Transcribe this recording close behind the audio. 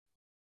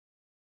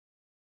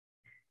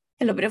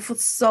Hello, beautiful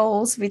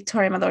souls.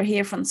 Victoria Amador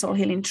here from Soul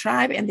Healing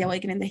Tribe and the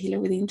Awakening the Healer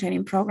Within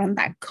Training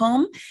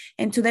Program.com.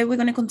 And today we're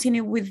going to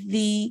continue with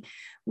the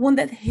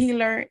Wounded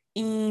Healer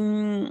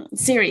in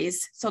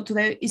series. So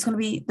today is going to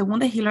be the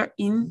Wounded Healer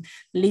in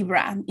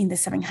Libra in the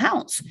 7th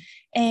house.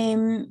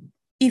 And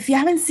if you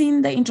haven't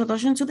seen the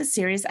introduction to the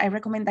series, I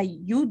recommend that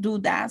you do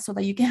that so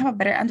that you can have a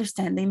better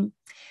understanding.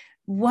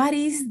 What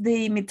is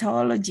the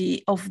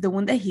mythology of the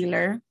Wounded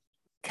Healer,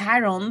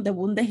 Chiron, the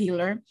Wounded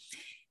Healer?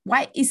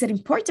 Why is it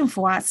important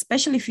for us,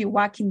 especially if you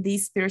walk in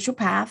this spiritual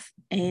path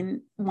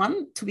and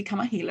want to become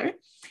a healer?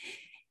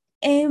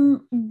 And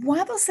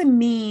what does it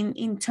mean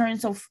in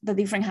terms of the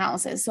different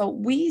houses? So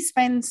we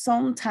spent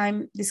some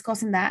time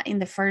discussing that in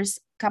the first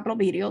couple of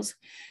videos.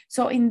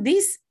 So in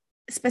this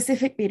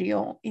specific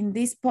video, in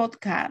this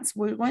podcast,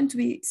 we're going to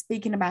be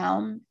speaking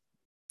about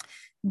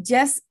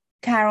just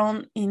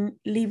Chiron in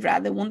Libra,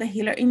 the Wounded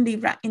Healer in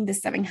Libra in the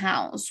 7th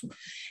house.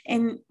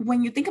 And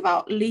when you think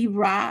about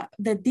Libra,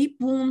 the deep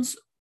wounds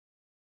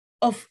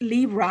of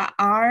Libra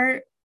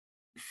are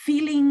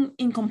feeling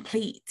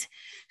incomplete.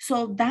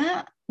 So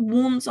that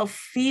wounds of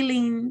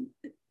feeling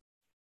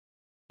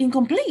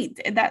incomplete,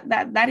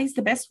 that is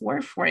the best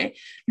word for it.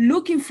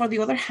 Looking for the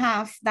other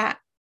half that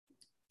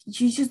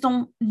you just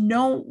don't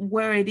know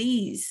where it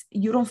is.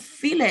 You don't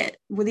feel it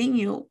within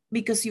you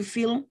because you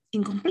feel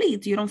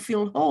incomplete. You don't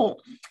feel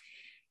whole.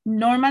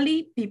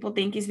 Normally, people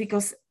think it's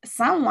because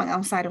someone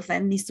outside of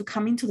them needs to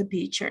come into the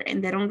picture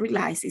and they don't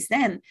realize it's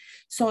them.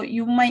 So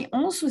you might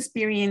also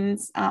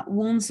experience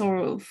wounds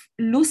of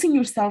losing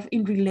yourself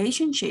in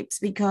relationships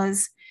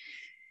because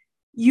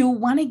you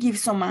want to give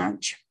so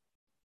much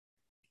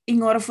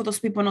in order for those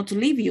people not to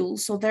leave you.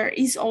 So there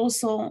is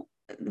also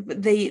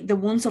the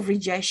wounds of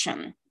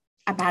rejection,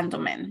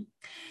 abandonment,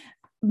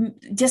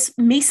 just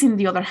missing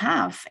the other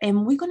half.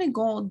 And we're going to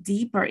go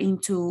deeper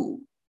into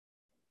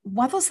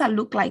what does that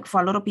look like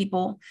for a lot of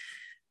people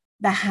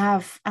that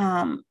have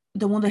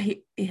the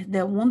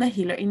Wounded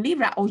Healer in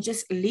Libra, or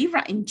just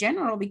Libra in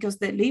general, because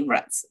the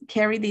Libras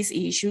carry these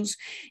issues.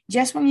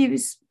 Just when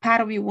it's part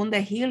of your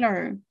Wounded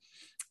Healer,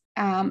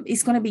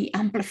 it's going to be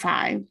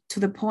amplified to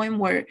the point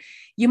where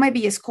you might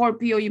be a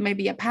Scorpio, you may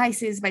be a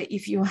Pisces, but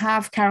if you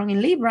have Chiron in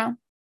Libra,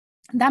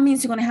 that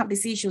means you're going to have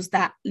these issues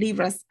that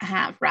Libras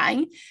have,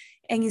 right?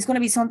 And it's going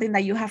to be something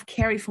that you have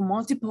carried for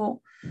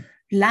multiple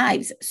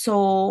lives.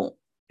 So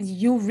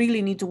you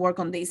really need to work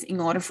on this in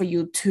order for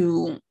you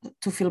to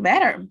feel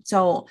better.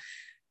 So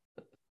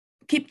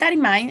keep that in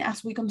mind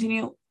as we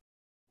continue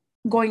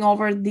going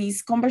over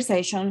this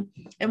conversation.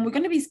 And we're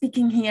going to be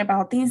speaking here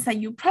about things that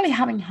you probably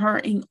haven't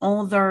heard in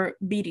other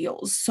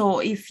videos. So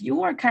if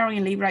you are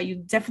carrying Libra, you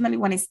definitely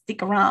want to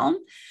stick around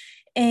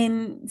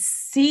and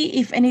see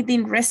if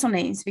anything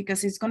resonates,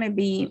 because it's going to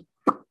be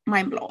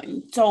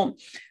mind-blowing. So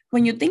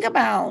when you think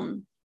about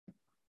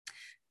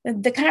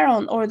the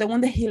Chiron or the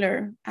Wounded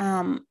Healer,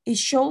 it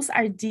shows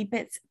our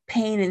deepest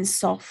pain and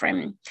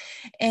suffering.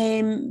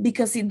 And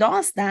because it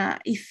does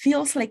that, it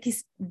feels like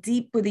it's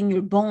deep within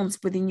your bones,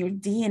 within your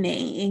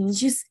DNA. And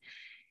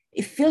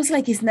it feels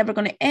like it's never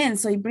going to end.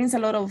 So it brings a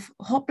lot of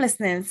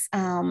hopelessness,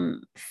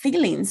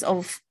 feelings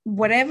of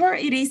whatever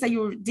it is that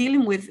you're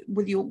dealing with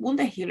your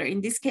Wounded Healer.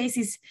 In this case,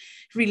 it's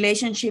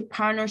relationship,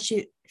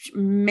 partnership,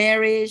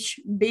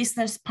 marriage,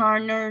 business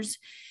partners.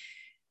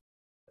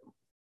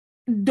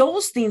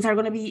 Those things are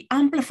going to be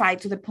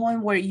amplified to the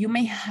point where you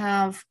may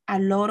have a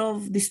lot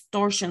of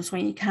distortions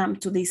when it comes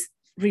to these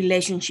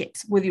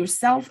relationships with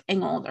yourself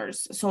and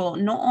others. So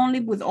not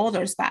only with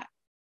others, but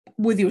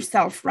with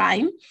yourself,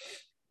 right?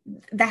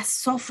 That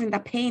suffering,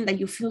 that pain that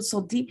you feel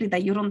so deeply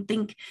that you don't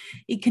think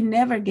it can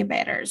never get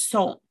better.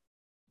 So,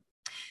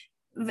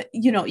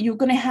 you're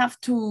going to have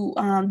to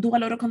do a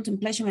lot of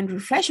contemplation and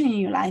reflection in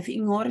your life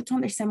in order to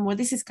understand where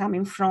this is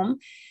coming from,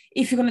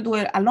 if you're going to do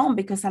it alone,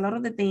 because a lot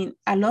of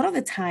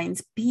the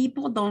times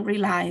people don't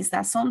realize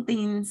that some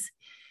things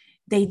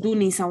they do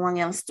need someone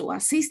else to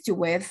assist you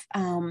with,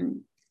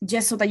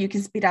 just so that you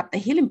can speed up the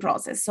healing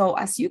process. So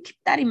as you keep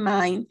that in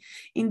mind,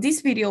 in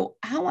this video,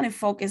 I want to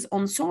focus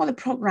on some of the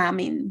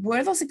programming.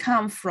 Where does it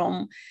come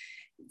from?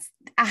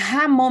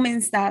 Aha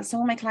moments that some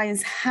of my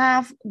clients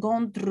have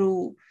gone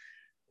through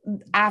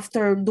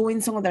after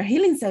doing some of their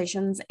healing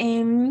sessions.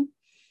 And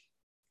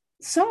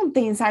some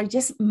things are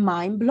just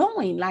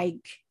mind-blowing.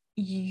 Like,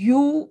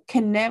 you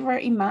can never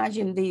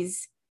imagine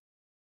this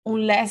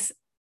unless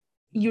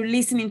you're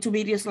listening to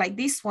videos like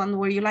this one,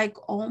 where you're like,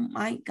 oh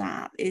my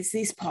God, is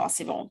this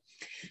possible?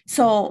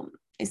 So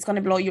it's going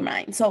to blow your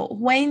mind. So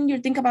when you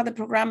think about the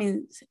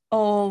programming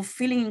of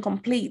feeling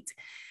incomplete,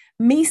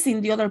 missing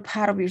the other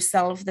part of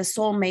yourself, the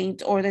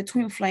soulmate or the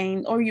twin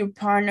flame or your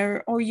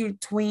partner or your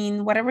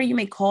twin, whatever you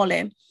may call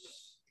it,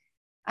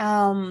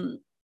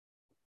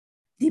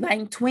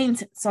 divine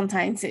twins,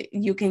 sometimes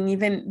you can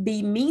even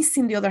be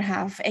missing the other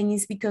half, and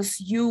it's because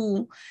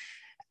you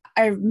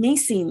are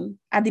missing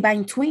a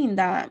divine twin.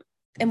 That,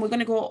 and we're going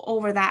to go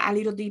over that a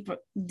little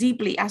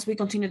deeply as we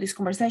continue this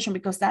conversation,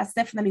 because that's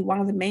definitely one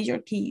of the major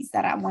keys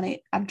that I want to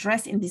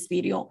address in this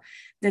video,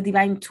 the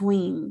divine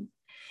twin.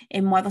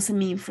 and what does it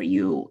mean for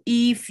you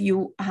if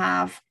you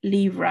have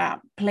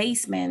Libra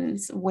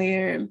placements,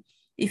 where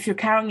if your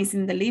Chiron is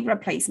in the Libra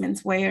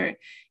placements, where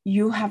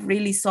you have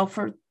really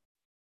suffered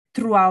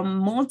throughout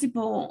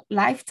multiple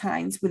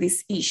lifetimes with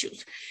these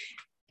issues.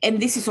 And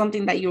this is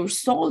something that your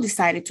soul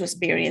decided to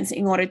experience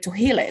in order to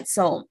heal it.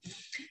 So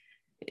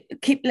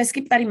let's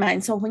keep that in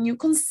mind. So when you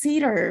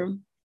consider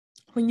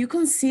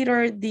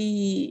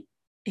the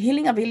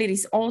healing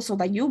abilities also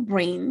that you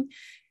bring,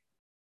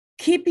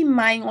 keep in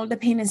mind all the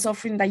pain and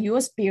suffering that you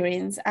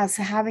experience as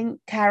having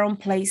Chiron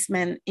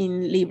placement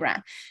in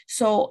Libra.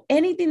 So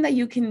anything that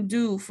you can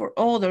do for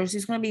others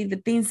is going to be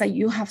the things that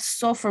you have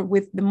suffered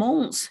with the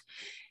most.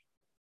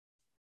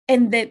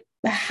 And the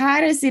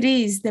hardest it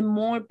is, the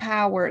more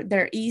power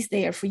there is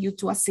there for you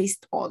to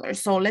assist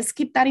others. So let's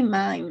keep that in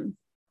mind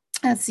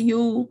as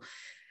you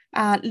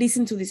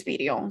listen to this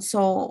video.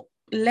 So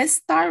let's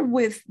start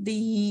with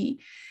the,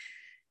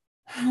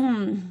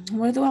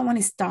 where do I want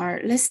to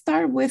start? Let's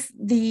start with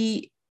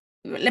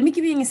let me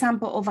give you an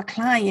example of a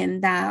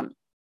client that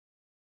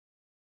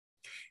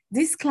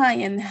this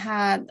client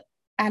had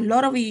a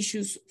lot of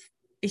issues.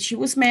 She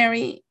was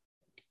married,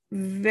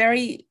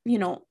 very,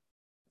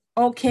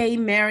 okay,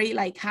 married,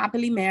 like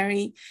happily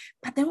married,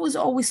 but there was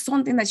always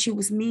something that she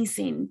was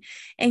missing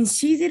and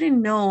she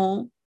didn't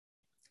know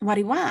what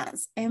it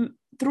was. And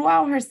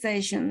throughout her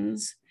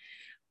sessions,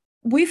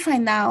 we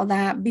find out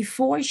that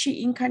before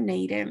she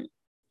incarnated,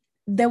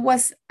 there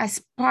was a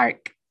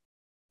spark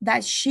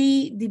that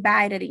she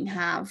divided in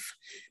half.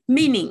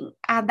 Meaning,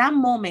 at that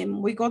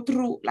moment, we go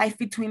through life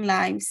between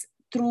lives,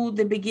 through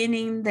the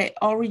beginning, the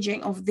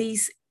origin of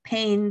this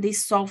pain,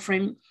 this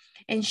suffering,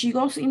 and she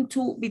goes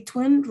into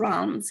between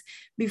realms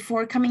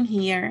before coming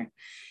here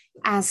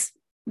as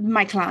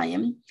my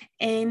client.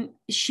 And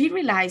she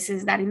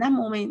realizes that in that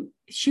moment,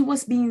 she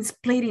was being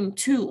split in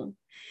two.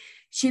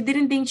 She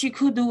didn't think she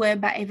could do it,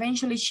 but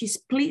eventually she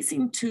splits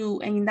in two.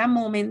 And in that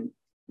moment,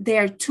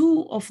 there are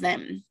two of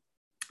them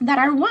that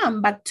are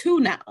one, but two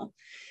now.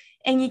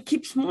 And it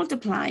keeps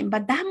multiplying.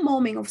 But that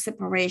moment of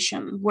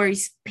separation where it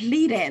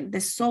splitted, the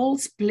soul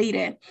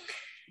splitted,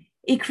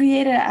 it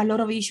created a lot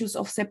of issues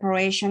of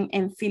separation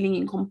and feeling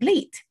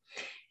incomplete.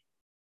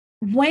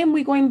 When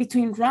we go in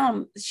between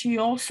realms, she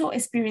also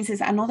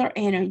experiences another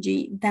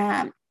energy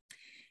that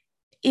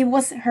it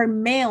was her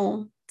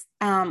male,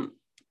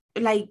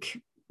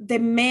 like the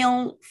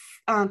male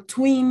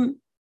twin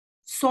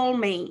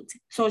soulmate.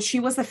 So she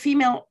was a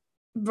female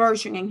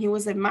version and he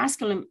was a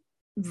masculine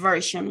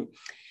version.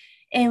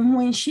 And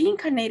when she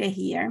incarnated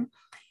here,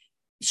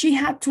 she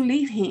had to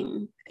leave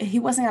him. He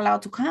wasn't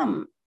allowed to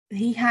come.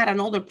 He had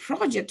another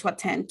project to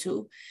attend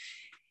to.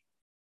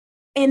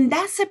 And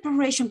that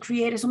separation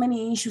created so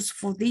many issues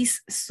for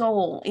this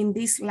soul in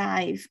this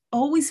life,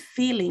 always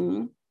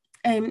feeling,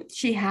 and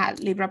she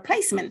had Libra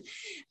placement,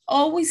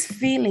 always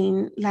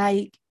feeling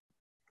like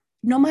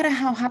no matter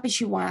how happy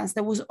she was,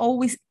 there was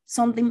always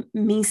something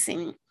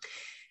missing.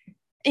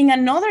 In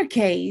another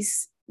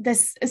case,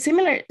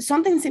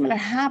 something similar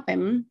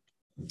happened,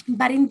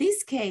 but in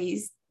this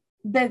case,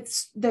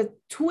 the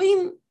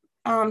twin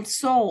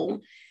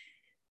soul,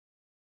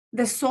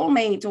 the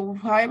soulmate, or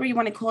however you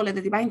want to call it,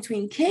 the divine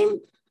twin, came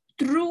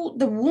through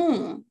the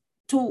womb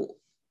to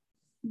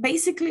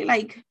basically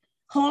like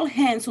hold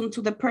hands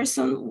onto the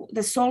person.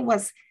 The soul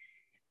was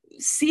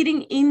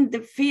sitting in the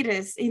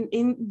fetus,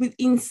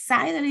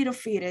 inside the little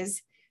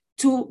fetus,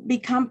 to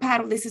become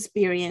part of this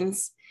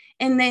experience.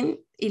 And then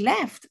it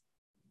left.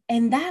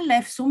 And that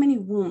left so many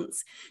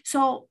wounds.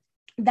 So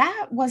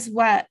that was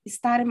what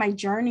started my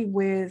journey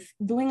with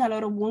doing a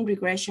lot of wound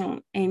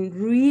regression and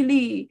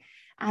really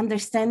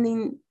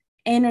understanding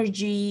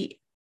energy,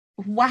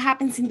 what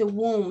happens in the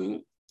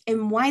womb,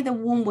 and why the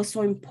womb was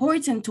so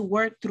important to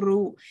work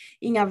through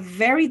in a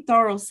very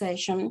thorough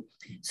session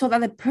so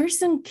that the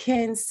person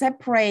can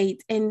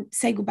separate and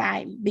say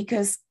goodbye.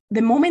 Because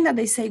the moment that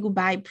they say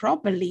goodbye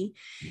properly,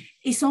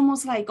 it's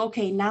almost like,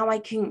 okay, now I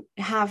can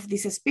have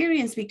this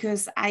experience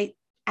because I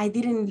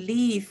didn't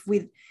leave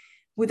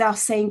without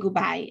saying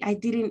goodbye.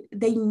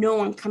 They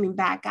know I'm coming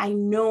back. I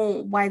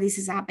know why this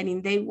is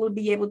happening. They will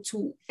be able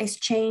to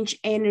exchange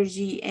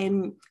energy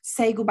and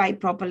say goodbye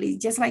properly.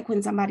 Just like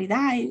when somebody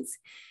dies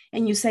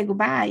and you say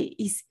goodbye,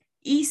 it's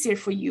easier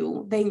for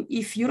you than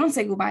if you don't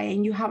say goodbye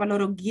and you have a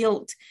lot of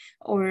guilt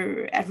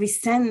or a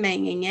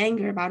resentment and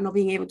anger about not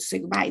being able to say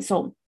goodbye.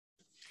 So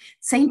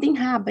same thing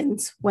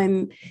happens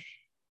when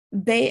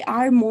there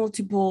are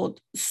multiple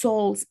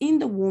souls in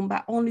the womb,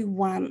 but only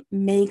one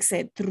makes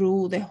it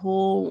through the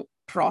whole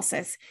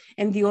process.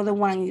 And the other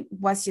one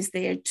was just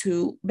there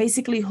to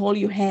basically hold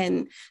your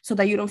hand so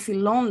that you don't feel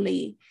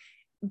lonely.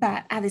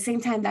 But at the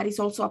same time, that is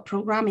also a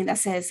programming that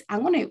says,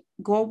 I'm going to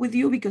go with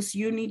you because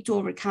you need to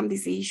overcome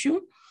this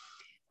issue.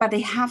 But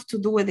they have to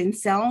do it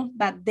themselves,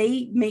 but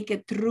they make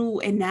it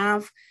through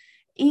enough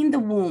in the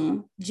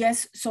womb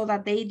just so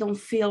that they don't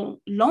feel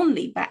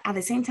lonely. But at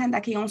the same time,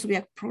 that can also be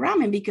a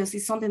programming because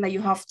it's something that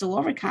you have to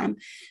overcome.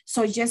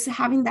 So just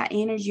having that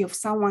energy of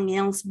someone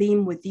else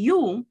being with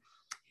you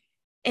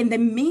and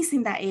then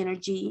missing that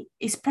energy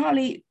is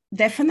probably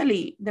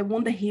definitely the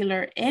wounded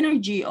healer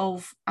energy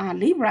of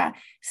Libra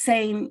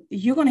saying,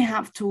 you're going to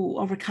have to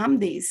overcome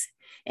this.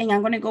 And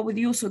I'm going to go with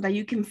you so that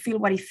you can feel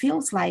what it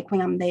feels like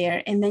when I'm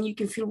there. And then you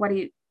can feel what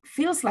it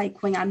feels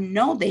like when I'm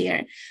not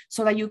there,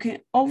 so that you can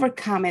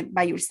overcome it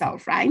by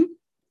yourself, right?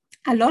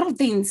 A lot of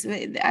things,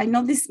 I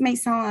know this may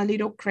sound a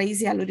little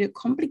crazy, a little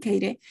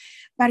complicated,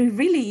 but it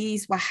really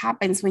is what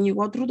happens when you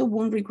go through the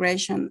wound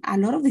regression. A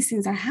lot of these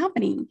things are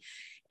happening.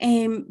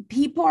 And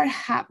people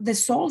the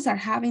souls are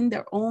having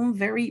their own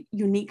very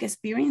unique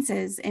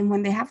experiences. And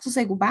when they have to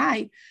say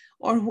goodbye,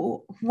 or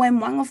when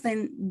one of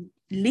them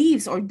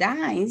leaves or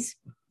dies,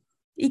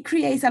 it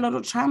creates a lot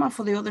of trauma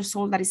for the other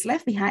soul that is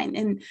left behind.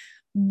 And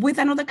with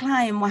another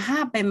client, what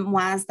happened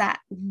was that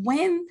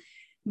when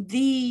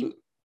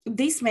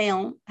this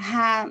male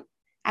had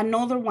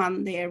another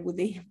one there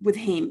with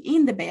him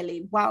in the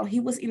belly, while he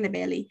was in the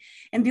belly,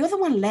 and the other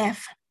one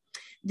left.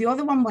 The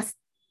other one was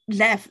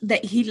left,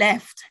 that he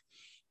left.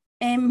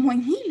 And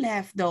when he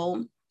left,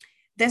 though,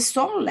 the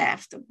soul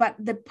left, but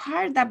the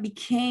part that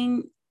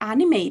became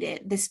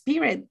animated, the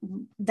spirit,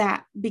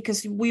 that,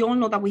 because we all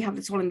know that we have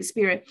the soul and the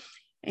spirit,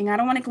 and I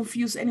don't want to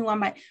confuse anyone,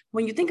 but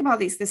when you think about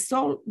this, the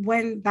soul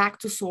went back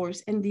to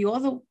source, and the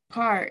other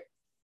part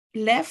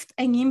left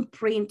an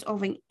imprint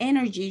of an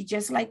energy,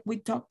 just like we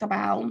talked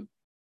about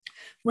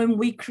when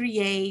we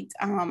create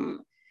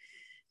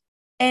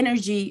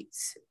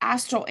energies,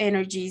 astral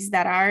energies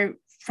that are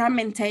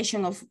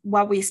fragmentation of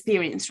what we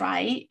experience,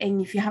 right?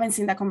 And if you haven't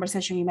seen that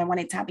conversation, you might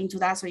want to tap into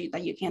that so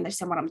that you can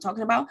understand what I'm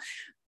talking about.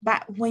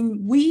 But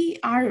when we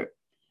are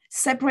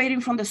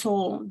separating from the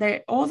soul,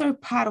 the other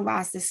part of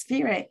us, the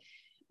spirit,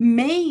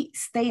 may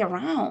stay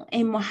around.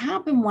 And what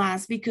happened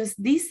was, because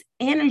this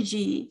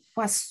energy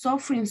was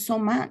suffering so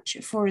much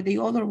for the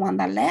other one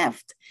that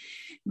left,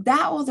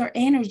 that other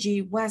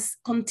energy was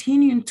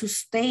continuing to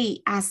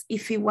stay as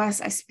if it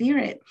was a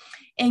spirit.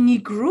 And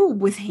it grew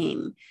with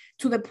him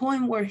to the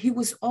point where he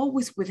was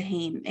always with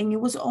him. And it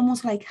was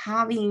almost like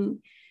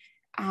having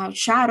a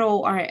shadow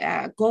or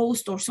a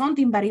ghost or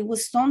something, but it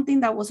was something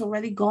that was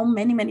already gone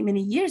many, many,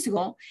 many years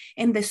ago.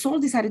 And the soul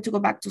decided to go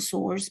back to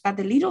source, but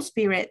the little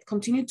spirit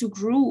continued to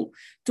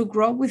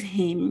grow with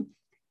him.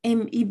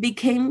 And it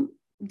became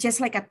just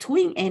like a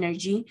twin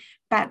energy,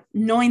 but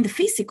not in the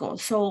physical.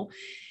 So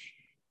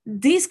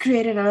this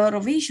created a lot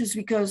of issues,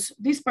 because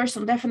this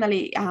person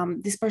definitely,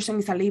 this person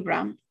is a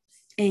Libra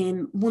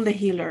and wounded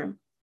healer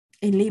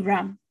in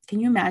Libra. Can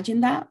you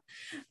imagine that?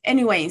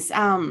 Anyways,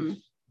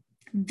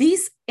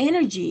 this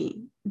energy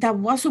that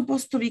was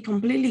supposed to be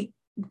completely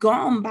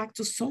gone back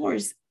to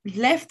source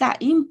left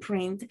that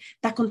imprint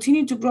that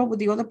continued to grow with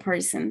the other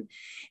person.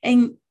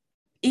 And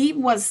it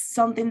was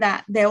something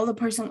that the other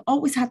person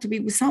always had to be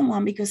with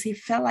someone, because he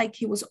felt like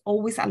he was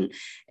always,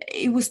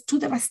 it was too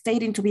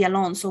devastating to be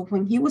alone. So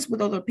when he was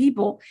with other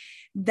people,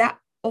 that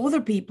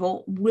other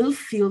people will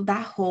feel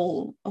that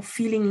hole of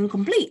feeling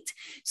incomplete.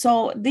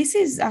 So this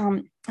is,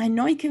 I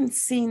know it can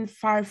seem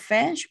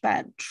far-fetched,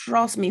 but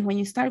trust me, when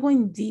you start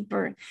going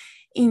deeper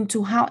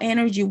into how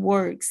energy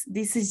works,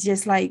 this is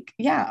just like,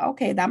 yeah,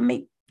 okay, that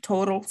makes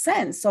total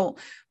sense. So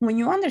when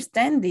you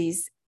understand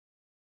this,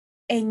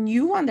 and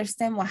you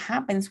understand what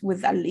happens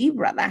with a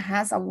Libra that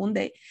has a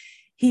wounded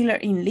healer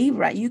in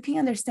Libra, you can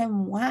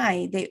understand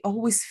why they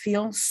always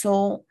feel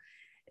so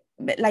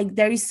like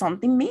there is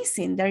something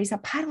missing. There is a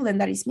part of them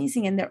that is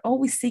missing, and they're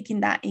always seeking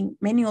that in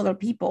many other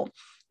people.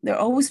 They're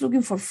always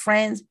looking for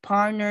friends,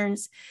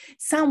 partners,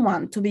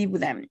 someone to be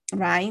with them,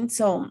 right?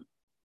 So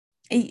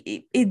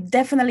it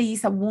definitely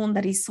is a wound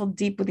that is so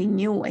deep within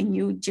you, and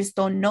you just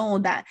don't know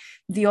that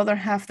the other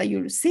half that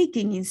you're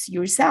seeking is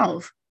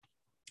yourself.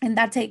 And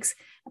that takes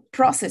a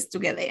process to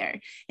get there.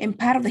 And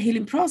part of the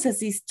healing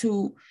process is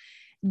to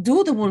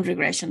do the wound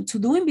regression, to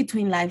do in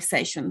between life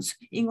sessions,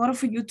 in order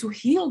for you to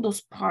heal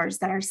those parts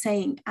that are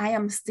saying, I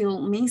am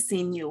still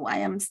missing you. I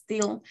am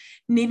still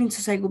needing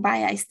to say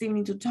goodbye. I still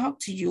need to talk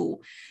to you.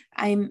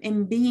 I'm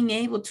being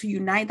able to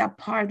unite that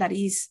part that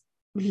is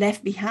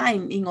left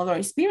behind in other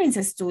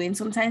experiences too. And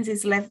sometimes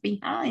it's left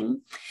behind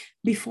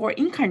before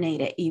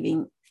incarnated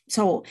even.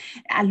 So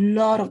a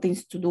lot of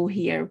things to do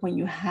here when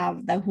you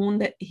have the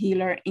wounded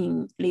healer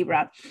in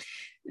Libra.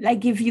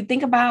 Like if you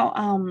think about,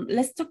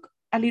 let's talk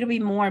a little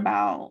bit more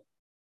about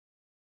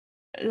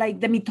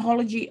like the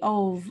mythology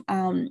of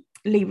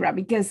Libra,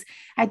 because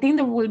I think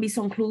there will be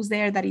some clues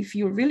there that if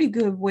you're really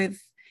good with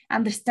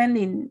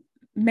understanding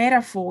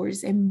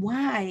metaphors and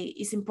why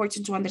it's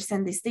important to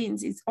understand these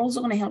things, it's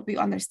also going to help you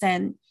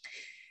understand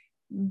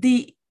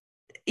the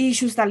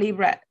issues that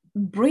Libra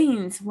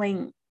brings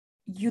when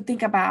you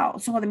think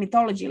about some of the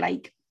mythology.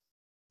 Like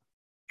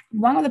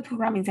one of the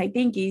programmings I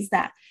think is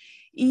that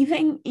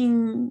even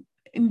in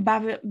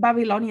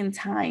Babylonian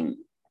time,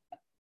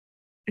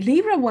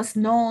 Libra was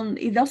known,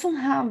 it doesn't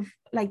have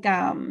like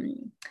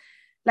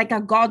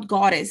a god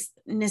goddess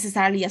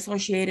necessarily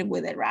associated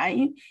with it,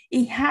 right?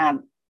 It had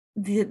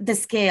the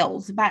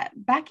scales, but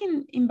back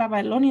in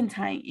Babylonian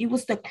time, it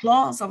was the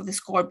claws of the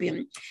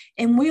scorpion.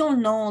 And we all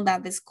know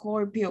that the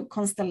Scorpio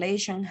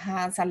constellation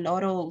has a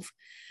lot of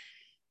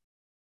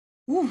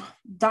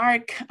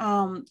dark,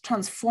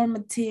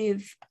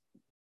 transformative,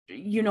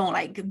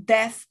 like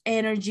death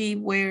energy,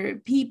 where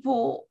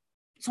people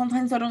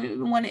sometimes I don't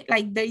even want it,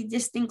 like they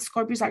just think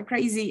Scorpios are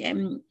crazy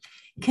and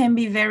can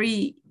be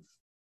very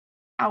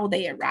out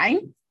there,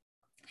 right?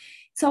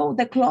 So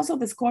the claws of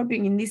the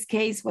scorpion in this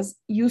case was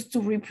used to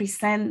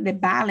represent the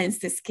balance,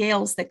 the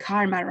scales, the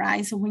karma,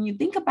 right? So when you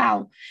think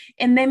about,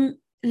 and then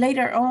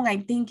later on, I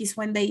think is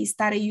when they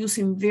started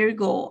using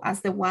Virgo as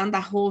the one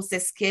that holds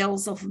the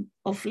scales of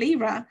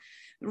Libra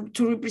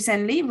to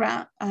represent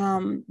Libra,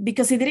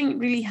 because it didn't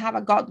really have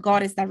a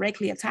goddess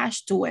directly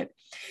attached to it.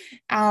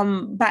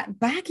 But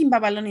back in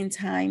Babylonian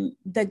time,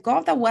 the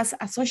god that was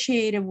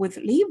associated with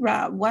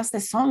Libra was the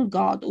sun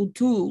god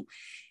Utu,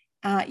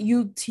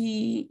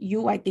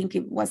 UTU, I think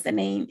it was the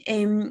name.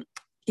 And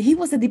he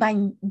was a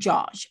divine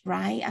judge,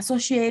 right?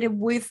 Associated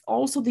with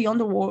also the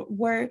underworld,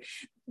 where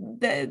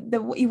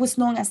it was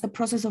known as the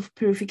process of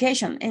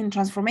purification and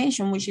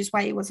transformation, which is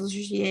why it was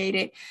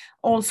associated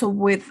also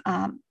with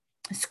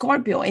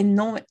Scorpio and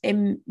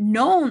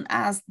known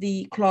as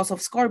the claws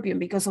of Scorpion,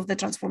 because of the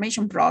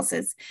transformation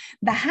process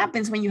that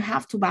happens when you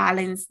have to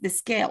balance the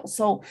scales.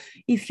 So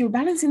if you're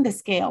balancing the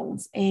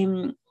scales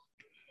and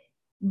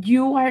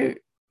you are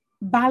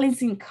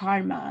balancing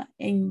karma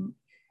and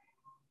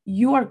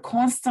you are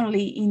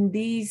constantly in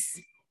this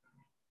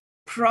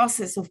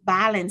process of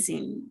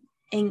balancing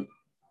and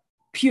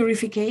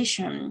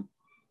purification,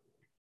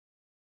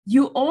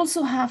 you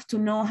also have to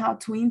know how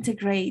to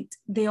integrate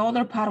the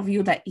other part of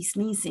you that is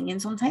missing.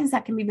 And sometimes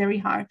that can be very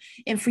hard.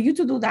 And for you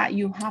to do that,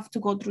 you have to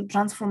go through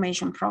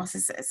transformation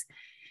processes.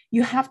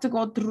 You have to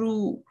go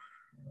through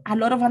a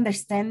lot of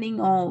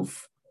understanding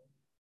of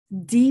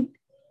deep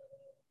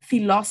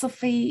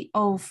philosophy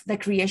of the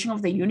creation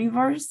of the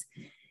universe.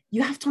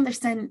 You have to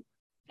understand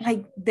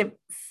like the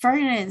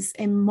fairness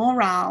and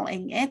moral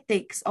and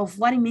ethics of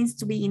what it means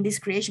to be in this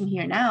creation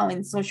here now,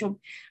 and social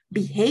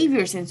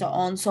behaviors and so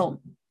on.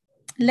 So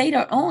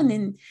later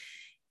on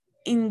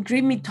in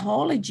Greek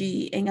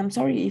mythology, and I'm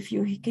sorry if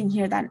you can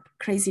hear that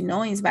crazy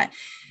noise, but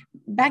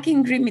back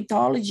in Greek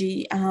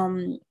mythology,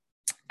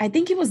 I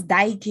think it was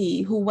Dike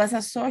who was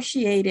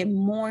associated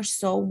more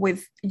so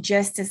with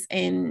justice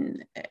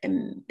and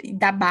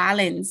that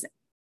balance,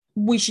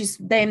 which is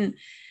then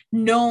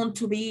known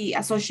to be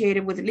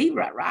associated with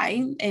Libra,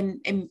 right?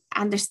 And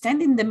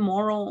understanding the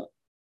moral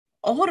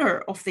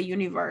order of the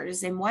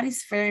universe and what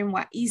is fair and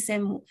what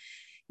isn't,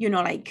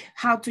 like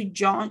how to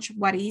judge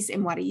what is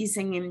and what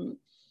isn't,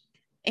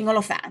 and all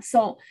of that.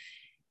 So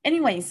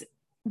anyways,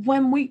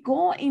 when we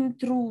go in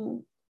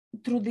through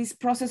this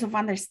process of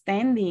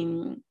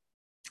understanding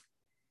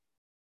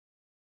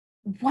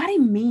what it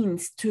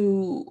means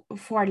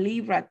for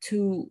Libra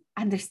to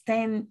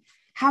understand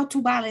how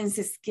to balance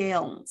the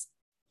scales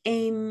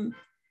and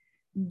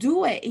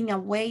do it in a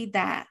way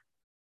that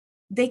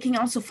they can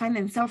also find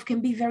themselves,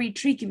 can be very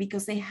tricky,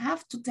 because they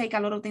have to take a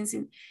lot of things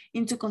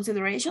into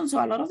consideration.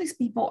 So a lot of these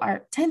people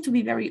tend to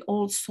be very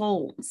old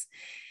souls,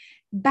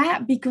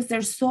 but because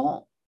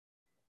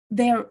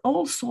they're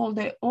old soul,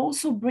 they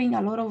also bring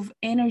a lot of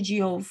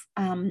energy of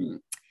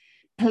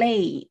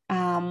play,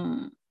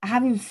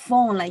 having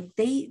fun. Like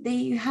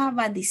they have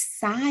a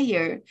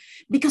desire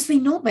because they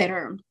know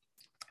better.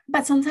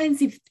 But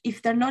sometimes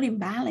if they're not in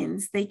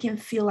balance, they can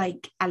feel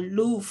like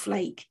aloof,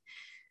 like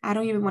I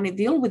don't even want to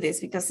deal with this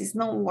because it's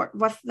not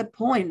what's the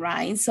point,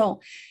 right? So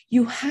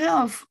you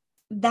have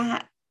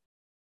that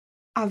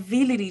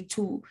ability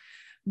to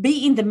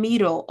be in the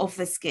middle of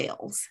the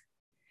scales.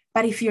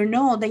 But if you're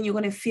not, then you're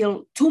going to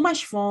feel too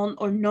much fun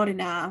or not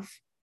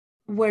enough,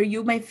 where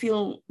you may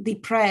feel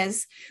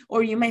depressed,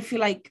 or you may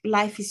feel like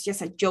life is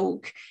just a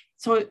joke.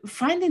 So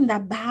finding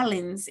that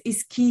balance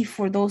is key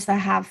for those that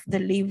have the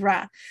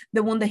Libra,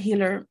 the Wounded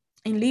Healer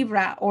in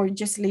Libra, or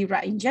just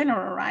Libra in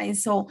general, right?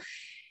 So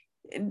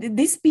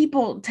these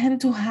people tend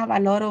to have a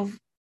lot of,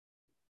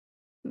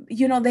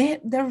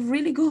 they're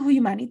really good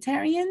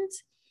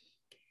humanitarians.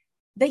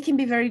 They can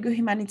be very good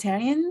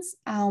humanitarians,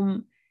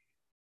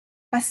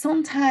 but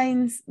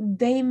sometimes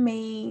they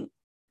may,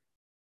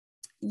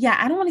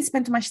 I don't want to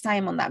spend too much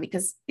time on that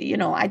because,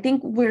 I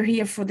think we're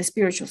here for the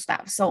spiritual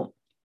stuff. So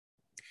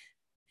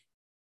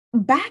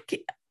back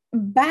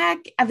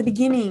at the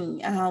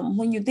beginning,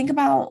 when you think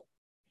about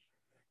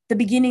the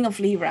beginning of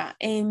Libra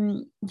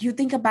and you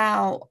think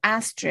about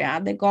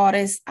Astrea, the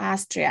goddess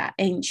Astrea,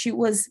 and she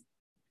was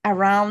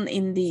around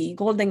in the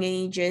golden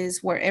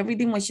ages where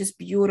everything was just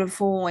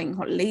beautiful and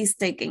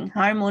holistic and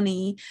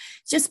harmony,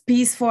 just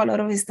peaceful, a lot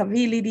of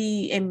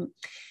stability. And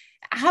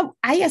how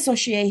I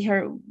associate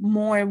her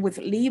more with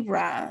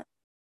Libra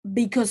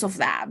because of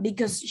that,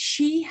 because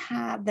she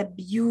had the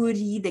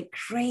beauty, the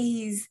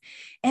grace,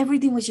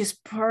 everything was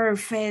just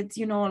perfect,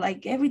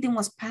 like everything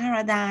was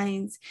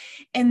paradise.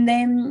 And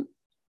then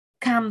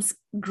comes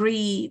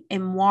greed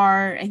and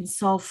war and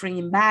suffering,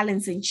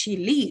 imbalance, and she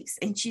leaves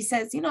and she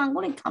says, I'm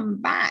going to come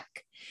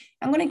back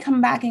and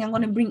I'm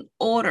going to bring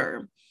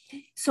order.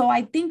 So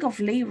I think of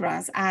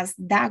Libras as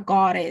that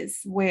goddess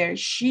where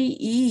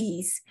she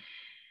is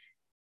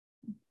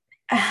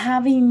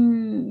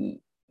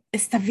having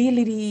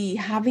stability,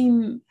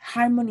 having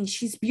harmony.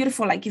 She's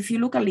beautiful. Like if you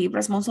look at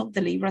Libras, most of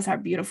the Libras are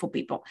beautiful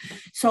people.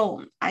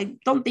 So I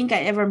don't think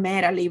I ever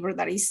met a Libra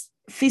that is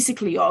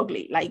physically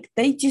ugly. Like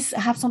they just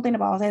have something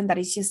about them that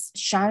is just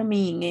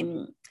charming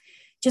and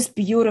just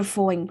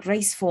beautiful and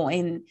graceful,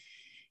 and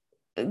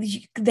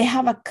they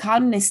have a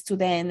calmness to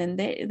them, and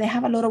they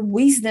have a lot of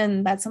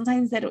wisdom that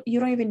sometimes that you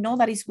don't even know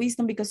that is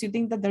wisdom because you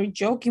think that they're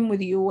joking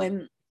with you.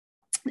 And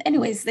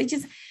anyways, they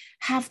just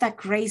have that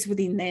grace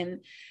within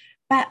them.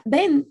 But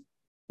then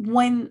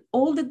when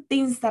all the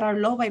things that are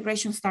low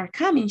vibration start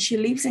coming, she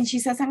leaves and she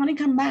says, I'm going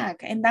to come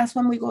back. And that's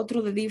when we go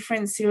through the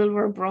different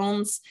silver,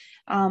 bronze,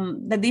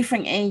 the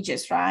different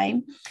ages,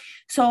 right?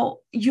 So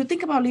you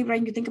think about Libra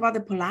and you think about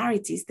the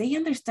polarities. They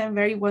understand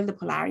very well the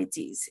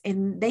polarities,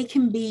 and they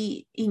can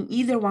be in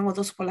either one of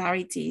those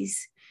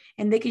polarities,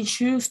 and they can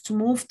choose to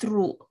move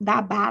through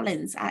that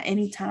balance at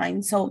any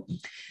time. So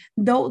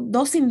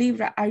those in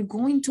Libra are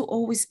going to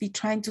always be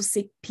trying to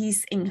seek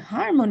peace and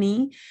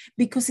harmony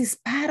because it's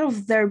part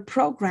of their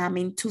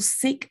programming to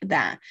seek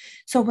that.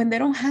 So when they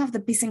don't have the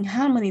peace and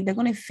harmony, they're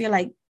going to feel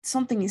like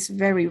something is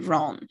very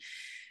wrong.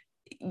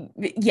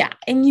 Yeah.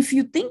 And if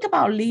you think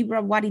about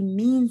Libra, what it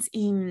means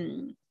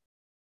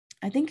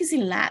I think it's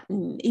in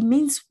Latin, it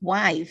means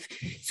wife.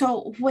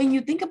 So when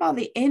you think about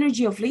the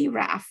energy of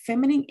Libra, a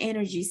feminine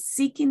energy,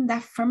 seeking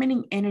that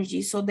feminine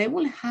energy, so they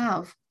will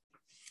have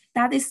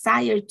that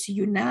desire to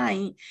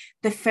unite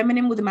the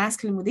feminine with the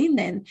masculine within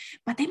them,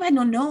 but they might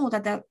not know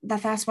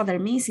that's what they're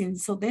missing.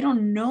 So they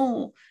don't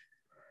know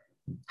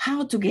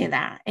how to get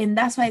that. And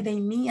that's why they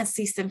need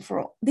assistance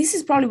this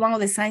is probably one of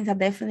the signs that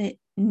definitely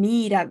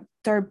need a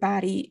third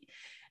party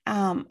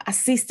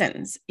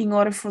assistance in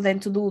order for them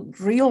to do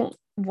real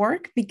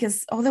work,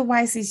 because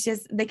otherwise it's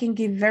just, they can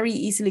get very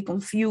easily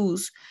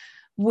confused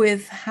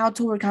with how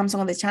to overcome some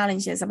of the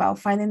challenges about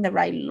finding the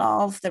right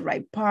love, the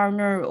right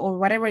partner, or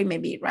whatever it may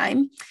be, right?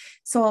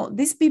 So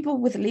these people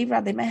with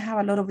Libra, they might have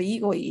a lot of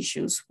ego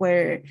issues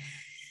where,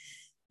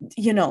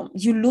 you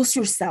lose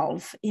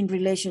yourself in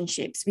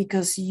relationships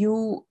because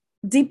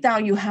deep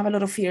down, you have a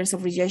lot of fears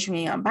of rejection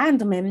and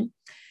abandonment.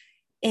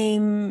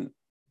 And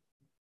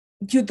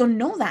you don't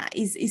know that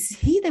is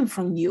hidden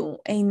from you.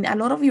 And a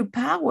lot of your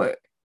powers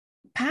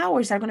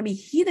are going to be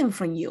hidden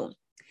from you.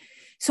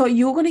 So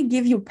you're going to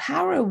give your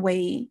power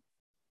away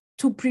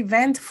to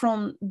prevent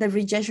from the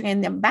rejection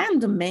and the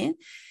abandonment.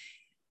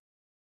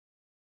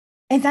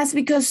 And that's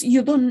because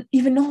you don't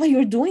even know that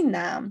you're doing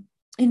that.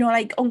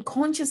 Like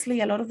unconsciously,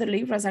 a lot of the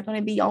Libras are going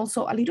to be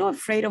also a little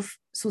afraid of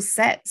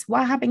success.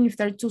 What happens if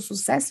they're too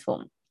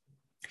successful?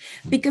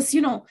 Because,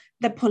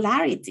 the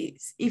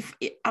polarities, if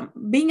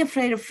being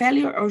afraid of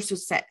failure or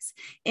success,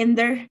 and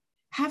they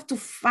have to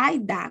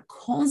fight that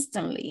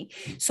constantly.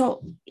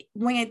 So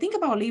when I think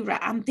about Libra,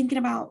 I'm thinking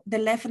about the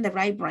left and the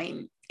right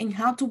brain and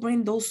how to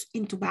bring those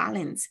into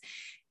balance.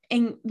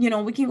 And,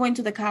 we can go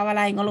into the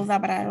Kabbalah and all of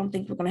that, but I don't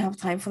think we're going to have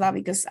time for that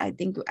because I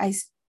think I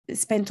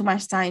spend too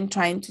much time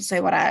trying to say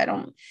what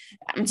I'm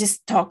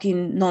just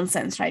talking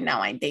nonsense right now,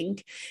 I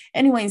think.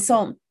 Anyway,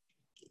 so,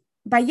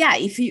 but yeah,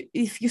 if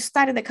you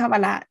study the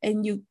Kabbalah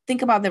and you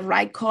think about the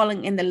right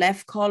column and the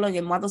left column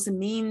and what does it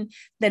mean,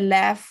 the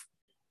left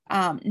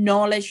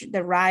knowledge,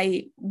 the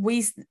right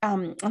wisdom,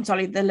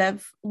 the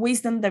left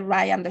wisdom, the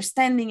right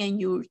understanding, and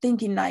you're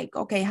thinking like,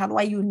 okay, how do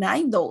I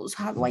unite those?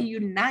 How do I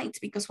unite?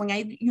 Because when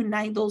I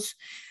unite those,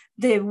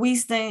 the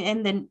wisdom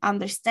and the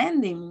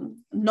understanding,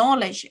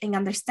 knowledge and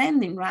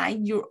understanding, right,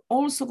 you're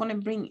also going to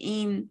bring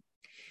in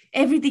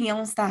everything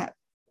else that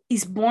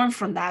is born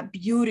from that: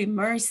 beauty,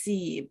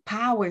 mercy,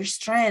 power,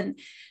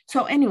 strength.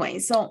 So anyway,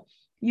 so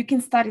you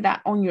can study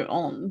that on your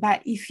own.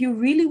 But if you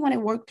really want to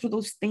work through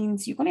those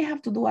things, you're going to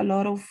have to do a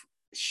lot of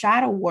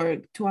shadow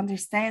work to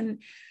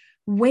understand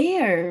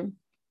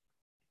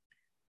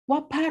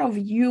what part of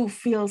you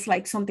feels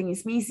like something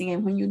is missing.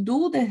 And when you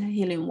do the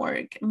healing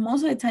work,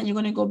 most of the time you're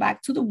going to go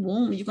back to the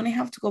womb. You're going to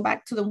have to go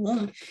back to the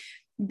womb.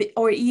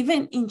 Or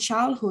even in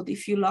childhood,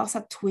 if you lost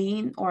a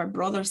twin or a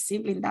brother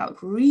sibling that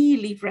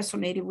really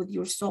resonated with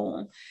your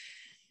soul,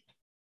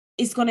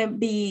 it's going to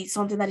be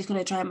something that is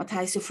going to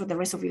traumatize you for the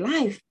rest of your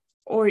life.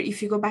 Or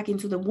if you go back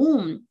into the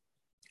womb,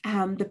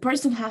 the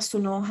person has to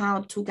know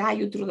how to guide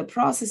you through the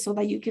process so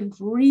that you can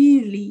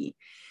really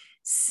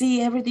see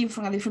everything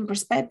from a different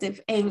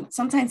perspective. And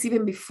sometimes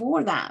even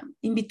before that,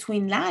 in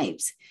between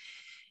lives,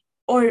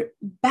 or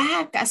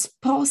back as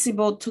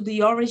possible to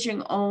the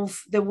origin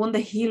of the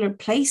wounded healer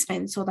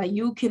placement so that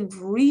you can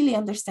really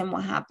understand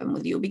what happened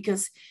with you,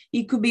 because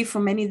it could be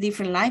from many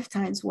different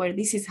lifetimes where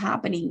this is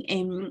happening.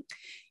 And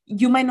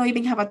you might not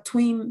even have a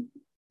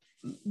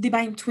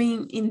divine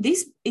twin in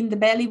the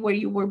belly where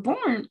you were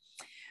born,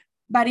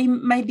 but it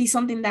might be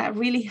something that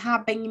really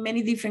happened in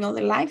many different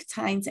other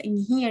lifetimes.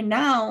 And here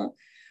now,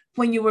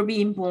 when you were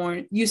being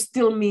born, you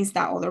still miss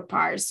that other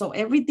part. So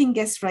everything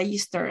gets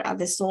registered at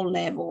the soul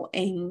level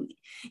and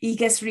it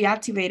gets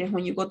reactivated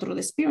when you go through the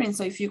experience.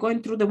 So if you're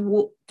going through the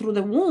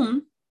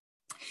womb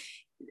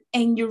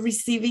and you're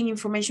receiving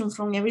information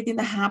from everything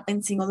that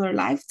happens in other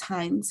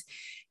lifetimes,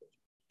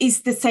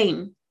 it's the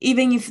same,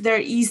 even if there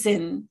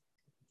isn't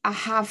a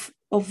half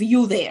of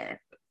you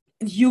there.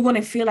 You're going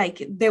to feel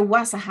like there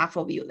was a half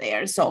of you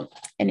there. So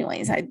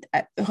anyways, I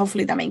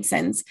hopefully that makes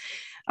sense.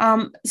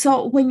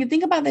 So when you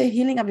think about the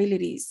healing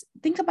abilities,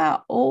 think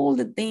about all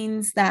the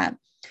things that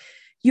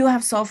you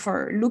have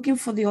suffered, looking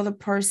for the other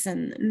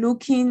person,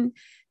 looking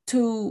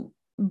to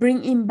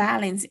bring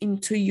imbalance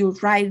into your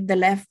right, the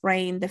left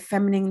brain, the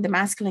feminine, the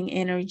masculine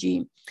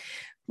energy,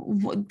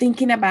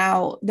 thinking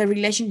about the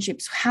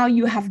relationships, how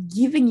you have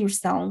given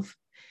yourself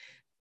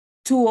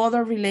to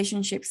other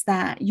relationships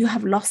that you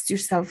have lost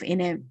yourself in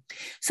it.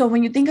 So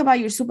when you think about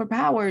your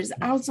superpowers,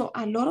 also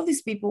a lot of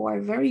these people are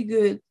very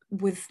good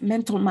with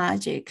mental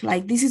magic.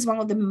 Like this is one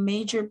of the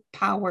major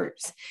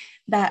powers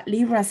that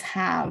Libras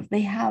have.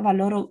 They have a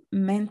lot of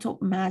mental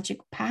magic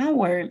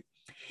power.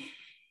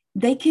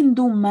 They can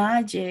do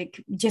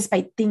magic just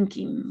by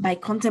thinking, by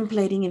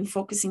contemplating and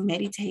focusing,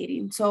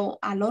 meditating. So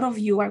a lot of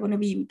you are going to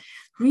be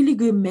really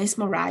good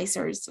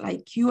mesmerizers.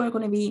 Like you are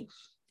going to be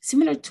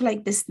similar to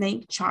like the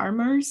snake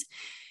charmers.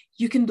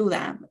 You can do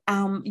that.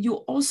 You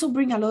also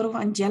bring a lot of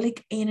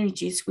angelic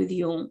energies with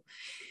you.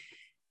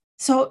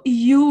 So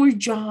your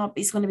job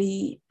is going to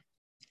be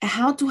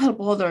how to help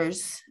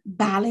others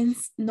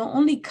balance not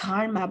only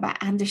karma,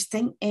 but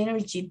understand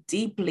energy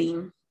deeply,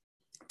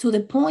 to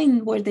the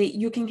point where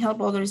you can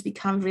help others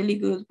become really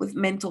good with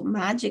mental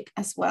magic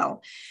as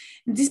well.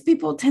 These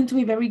people tend to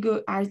be very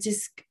good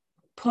artists,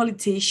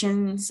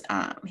 politicians,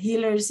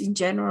 healers in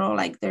general.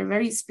 Like they're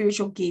very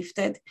spiritual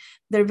gifted.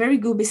 They're very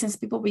good business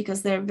people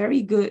because they're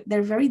very good.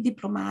 They're very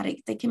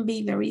diplomatic. They can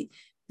be very,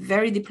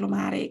 very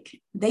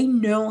diplomatic. They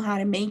know how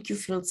to make you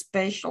feel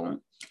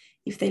special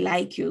if they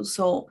like you.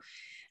 So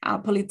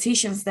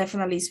politicians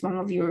definitely is one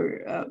of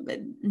your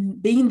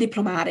being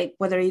diplomatic,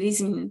 whether it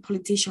is in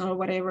politician or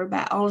whatever,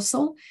 but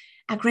also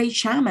a great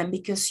shaman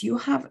because you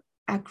have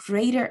a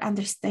greater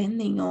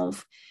understanding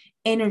of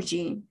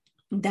energy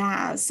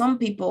that some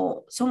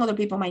other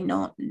people might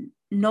not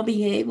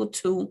be able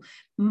to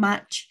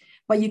match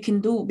what you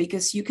can do,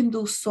 because you can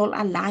do soul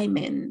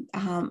alignment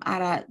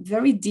at a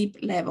very deep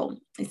level.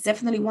 It's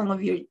definitely one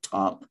of your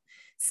top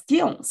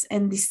skills,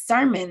 and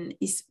discernment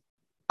is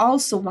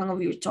also one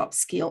of your top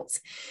skills.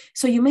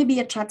 So you may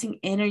be attracting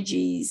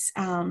energies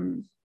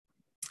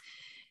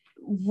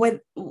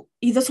with,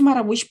 it doesn't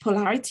matter which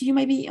polarity you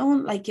may be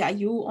on, like are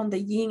you on the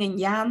yin and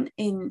yang,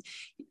 and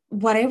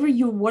whatever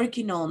you're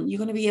working on, you're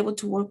going to be able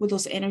to work with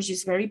those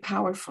energies very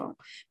powerful,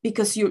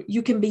 because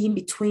you can be in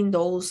between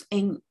those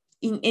and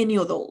in any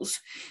of those.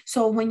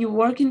 So when you're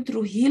working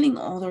through healing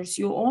others,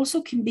 you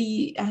also can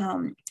be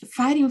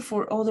fighting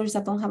for others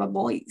that don't have a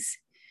voice,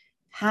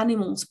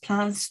 animals,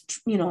 plants,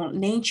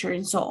 nature,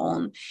 and so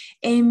on.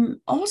 And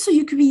also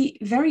you could be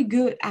very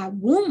good at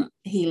womb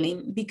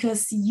healing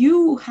because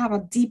you have a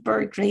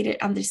deeper, greater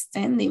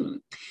understanding,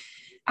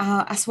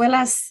 as well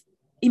as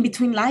in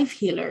between life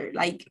healer,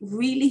 like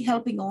really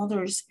helping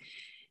others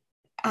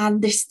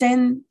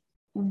understand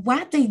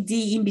what they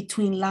did in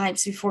between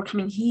lives before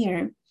coming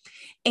here,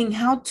 and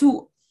how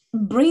to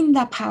bring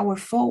that power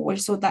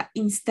forward so that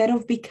instead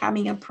of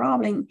becoming a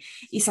problem,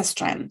 it's a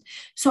strength.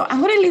 So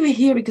I'm going to leave it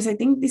here because I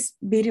think this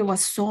video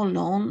was so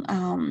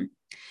long.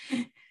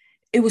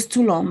 It was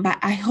too long, but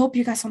I hope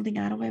you got something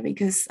out of it,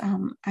 because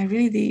I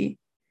really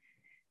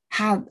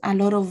had a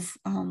lot of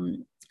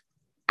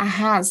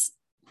ahas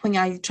when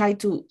I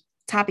tried to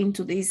tap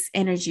into this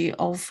energy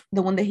of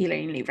the Wonder Healer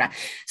in Libra.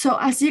 So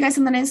I'll see you guys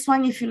in the next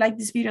one. If you like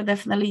this video,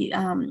 definitely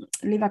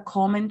leave a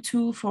comment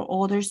too for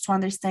others to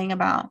understand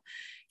about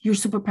your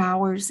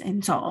superpowers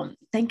and so on.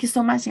 Thank you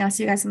so much, and I'll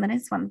see you guys in the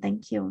next one.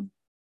 Thank you.